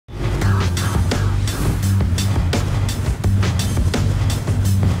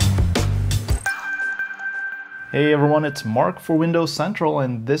Hey everyone, it's Mark for Windows Central,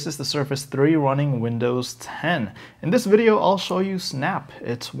 and this is the Surface 3 running Windows 10. In this video, I'll show you Snap.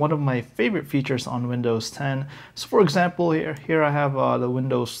 It's one of my favorite features on Windows 10. So for example, here I have the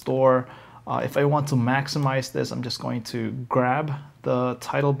Windows Store. If I want to maximize this, I'm just going to grab the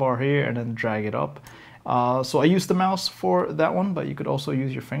title bar here and then drag it up. So I use the mouse for that one, but you could also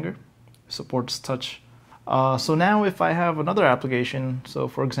use your finger. It supports touch. So now if I have another application, so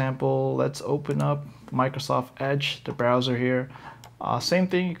for example, let's open up Microsoft Edge, the browser here. Same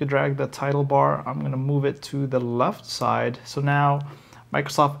thing, you could drag the title bar. I'm going to move it to the left side. So now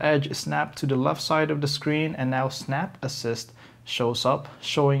Microsoft Edge is snapped to the left side of the screen, and now Snap Assist shows up,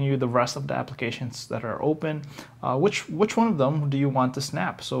 showing you the rest of the applications that are open. Which one of them do you want to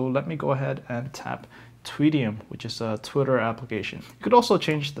snap? So let me go ahead and tap Tweetium, which is a Twitter application. You could also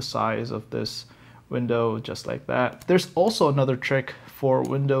change the size of this window just like that. There's also another trick for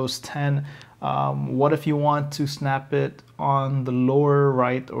Windows 10. What if you want to snap it on the lower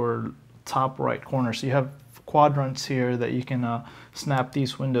right or top right corner? So you have quadrants here that you can snap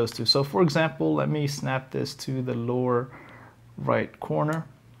these windows to. So for example, let me snap this to the lower right corner.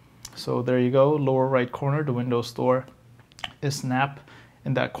 So there you go, lower right corner, the Windows Store is snap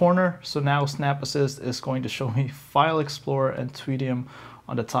in that corner. So now Snap Assist is going to show me File Explorer and Tweetium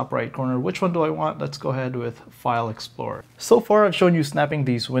on the top right corner. Which one do I want? Let's go ahead with File Explorer. So far I've shown you snapping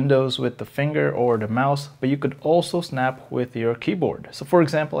these windows with the finger or the mouse, but you could also snap with your keyboard. So for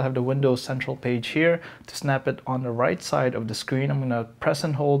example, I have the Windows Central page here. To snap it on the right side of the screen, I'm going to press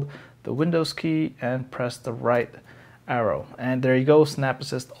and hold the Windows key and press the right arrow. And there you go, Snap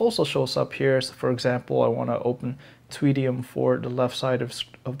Assist also shows up here. So for example, I want to open Tweetium for the left side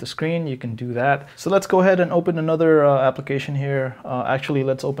of the screen, you can do that. So let's go ahead and open another application here. Actually,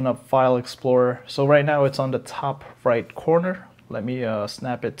 let's open up File Explorer. So right now it's on the top right corner. Let me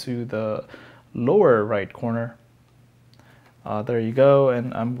snap it to the lower right corner. There you go,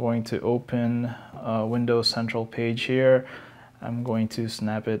 and I'm going to open Windows Central page here. I'm going to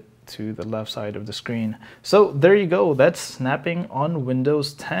snap it to the left side of the screen. So there you go, that's snapping on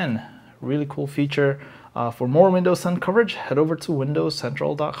Windows 10. Really cool feature. For more Windows 10 coverage, head over to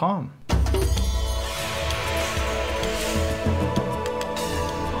windowscentral.com.